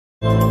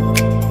Hi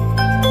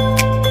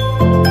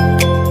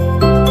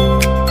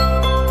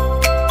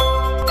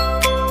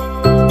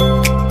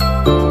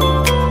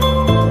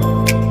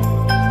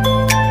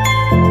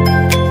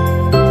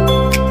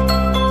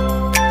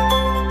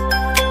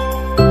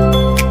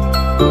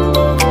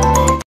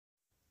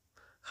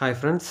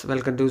friends,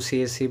 welcome to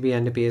CSCB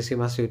and PSC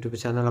Master YouTube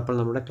channel. അപ്പോൾ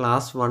നമ്മുടെ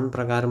class 1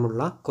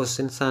 പ്രകാരമുള്ള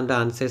questions and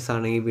answers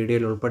ആണ് ഈ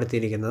വീഡിയോയിൽ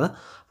ഉൾപ്പെടുത്തിയിരിക്കുന്നത്.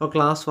 അപ്പോൾ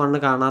ക്ലാസ് 1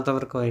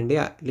 കാണാത്തവർക്ക് വേണ്ടി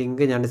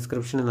ലിങ്ക് ഞാൻ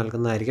ഡിസ്ക്രിപ്ഷനിൽ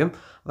നൽകുന്നതായിരിക്കും.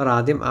 അവർ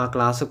ആദ്യം ആ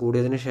ക്ലാസ്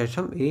കൂടിയതിന്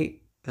ശേഷം ഈ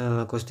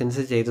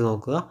ക്വസ്റ്റ്യൻസ് ചെയ്ത്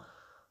നോക്കുക.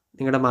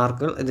 നിങ്ങളുടെ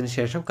മാർക്കുകൾ ഇതിന്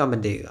ശേഷം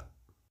കമൻറ്റ് ചെയ്യുക.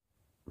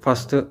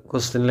 ഫസ്റ്റ്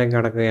ക്വസ്റ്റ്യനിലേക്ക്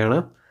കടക്കുകയാണ്.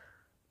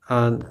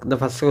 The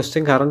first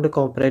question, current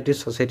cooperative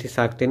societies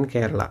act in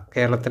Kerala.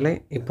 കേരളത്തിലെ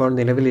ഇപ്പോൾ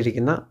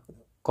നിലവിലിരിക്കുന്ന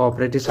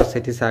കോപ്പറേറ്റീവ്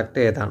സൊസൈറ്റീസ് ആക്ട്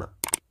ഏതാണ്?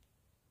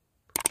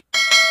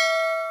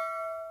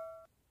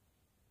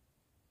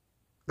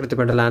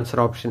 കൃത്യമായിട്ടുള്ള ആൻസർ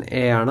ഓപ്ഷൻ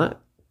എ ആണ്.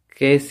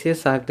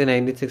 KCS ആക്ട്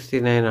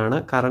 1969 ആണ്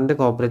current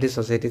cooperative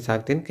societies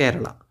act in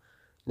Kerala.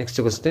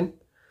 Next question,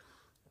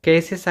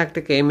 KCS act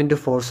came in to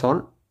force on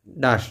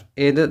dash.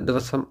 ഏത്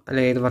ദിവസം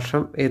അല്ലെ ഏത്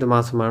വർഷം ഏത്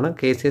മാസമാണ്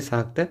KCS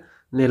ആക്ട്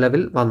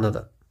നിലവിൽ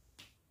വന്നത്?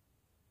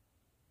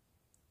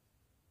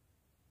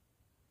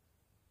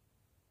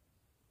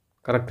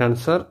 കറക്റ്റ്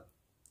ആൻസർ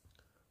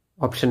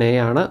ഓപ്ഷൻ എ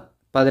ആണ്.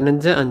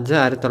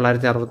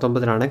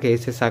 15/5/1969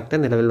 KCS ആക്ട്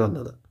നിലവിൽ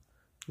വന്നത്.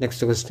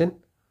 നെക്സ്റ്റ് ക്വസ്റ്റ്യൻ,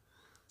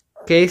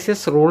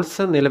 KCS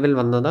റൂൾസ് നിലവിൽ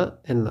വന്നത്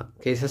എന്ന്?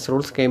 KCS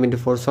rules came in to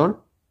force on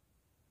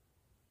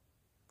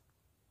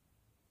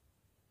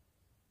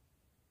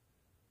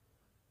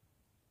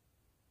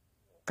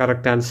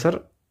correct answer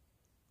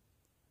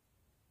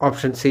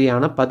option C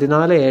ആണ്.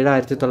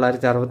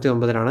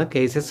 14/7/1969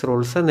 KCS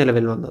റൂൾസ്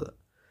നിലവിൽ വന്നത്.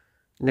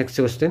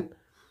 Next question,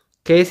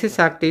 KCS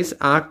act is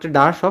act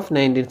dash of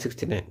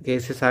 1969.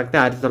 KCS act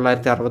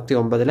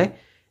 1969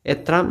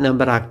 എത്രാം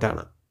number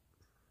ആക്ടാണ്?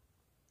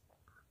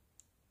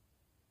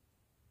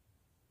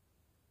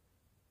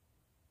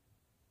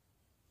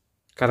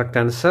 Correct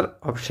answer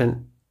option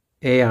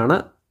A ആണ്.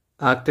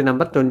 Act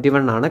number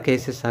 21 ആണ്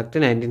KCS act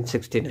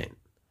 1969.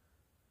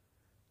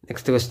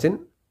 Next question,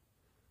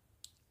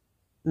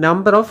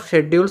 number of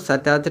schedules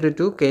attached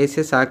to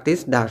KCS act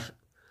is dash.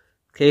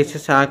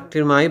 KCS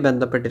ആക്ടുമായി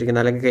ബന്ധപ്പെട്ടിരിക്കുന്ന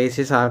അല്ലെങ്കിൽ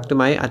KCS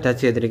ആക്ടുമായി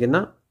attach ചെയ്തിരിക്കുന്ന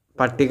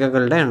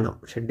പട്ടികകളുടെ എണ്ണം,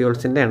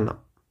 ഷെഡ്യൂൾസിൻ്റെ എണ്ണം.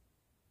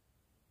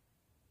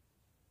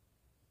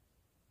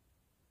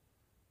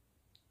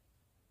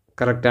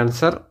 Correct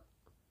answer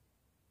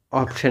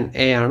option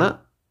A ആണ്.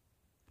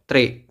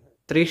 3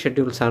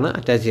 schedules ആണ്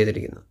അറ്റാച്ച്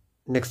ചെയ്തിരിക്കുന്നത്.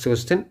 Next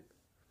question,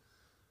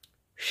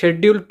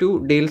 schedule 2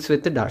 deals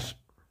with dash.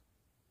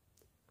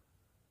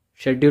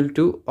 Schedule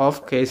 2 of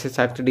KCS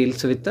act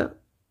deals with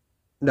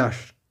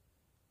dash.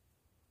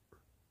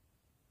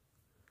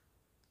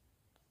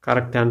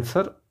 Correct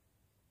answer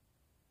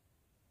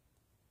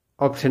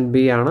option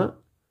B ആണ്.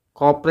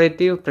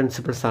 Cooperative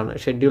principles ആണ്.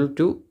 Schedule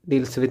 2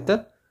 deals with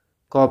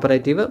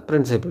cooperative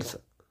principles.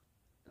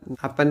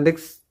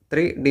 Appendix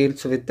 3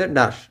 deals with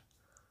dash.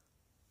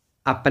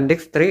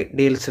 Appendix 3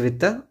 deals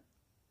with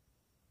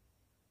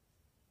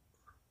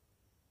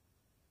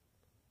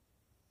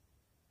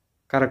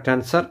correct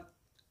answer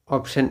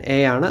option A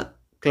ആണ്.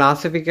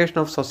 Classification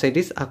of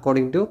societies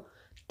according to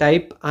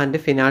type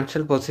and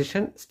financial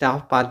position,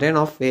 staff pattern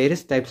of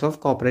various types of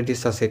cooperative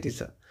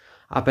societies.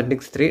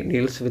 Appendix 3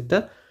 deals with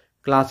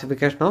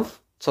classification of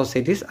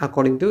societies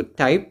according to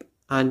type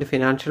and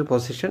financial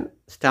position,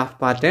 staff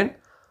pattern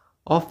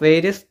of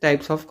various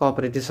types of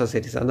cooperative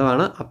societies.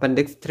 അതാണ്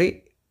appendix 3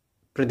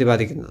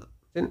 പ്രതിപാദിക്കുന്നത്.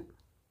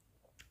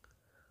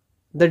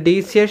 The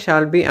DCA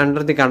shall be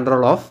under the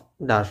control of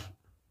dash.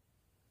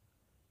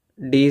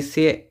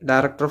 DCA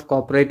director of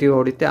cooperative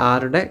audit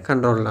ആരുടെ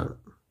കൺട്രോളിലാണ്?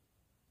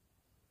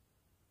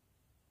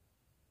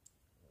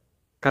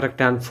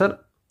 Correct answer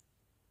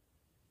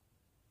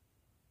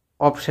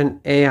option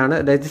A ആണ്.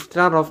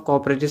 Registrar of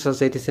cooperative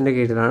സൊസൈറ്റീസിൻ്റെ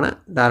കീഴിലാണ്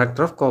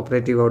director of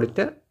cooperative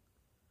audit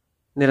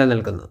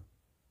നിലനിൽക്കുന്നത്.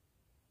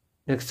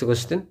 Next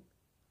question,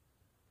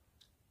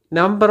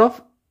 number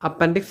of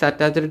appendix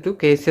attached to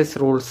KCS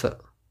rules.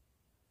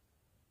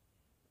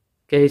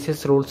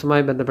 KCS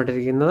റൂൾസുമായി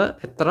ബന്ധപ്പെട്ടിരിക്കുന്നത്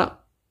എത്ര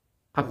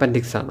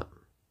appendix ആണ്?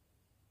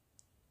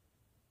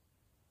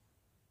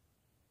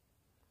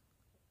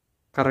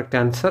 Correct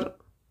answer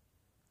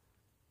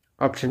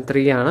option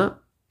 3 ആണ്.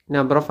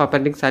 Number of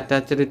appendix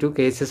attached to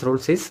KCS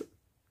rules is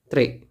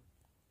 3.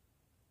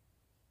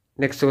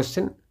 Next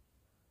question,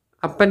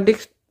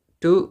 appendix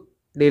 2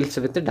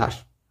 deals with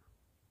dash.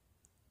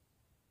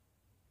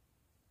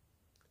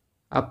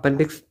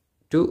 Appendix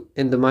 2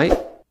 എന്തുമായി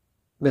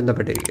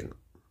ബന്ധപ്പെട്ടിരിക്കുന്നു?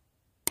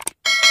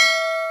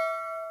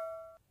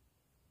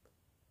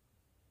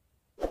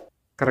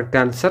 Correct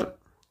answer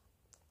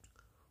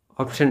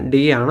option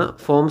D ആണ്.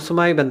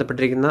 ഫോംസുമായി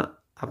ബന്ധപ്പെട്ടിരിക്കുന്ന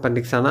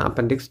appendix ആണ്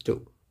appendix 2.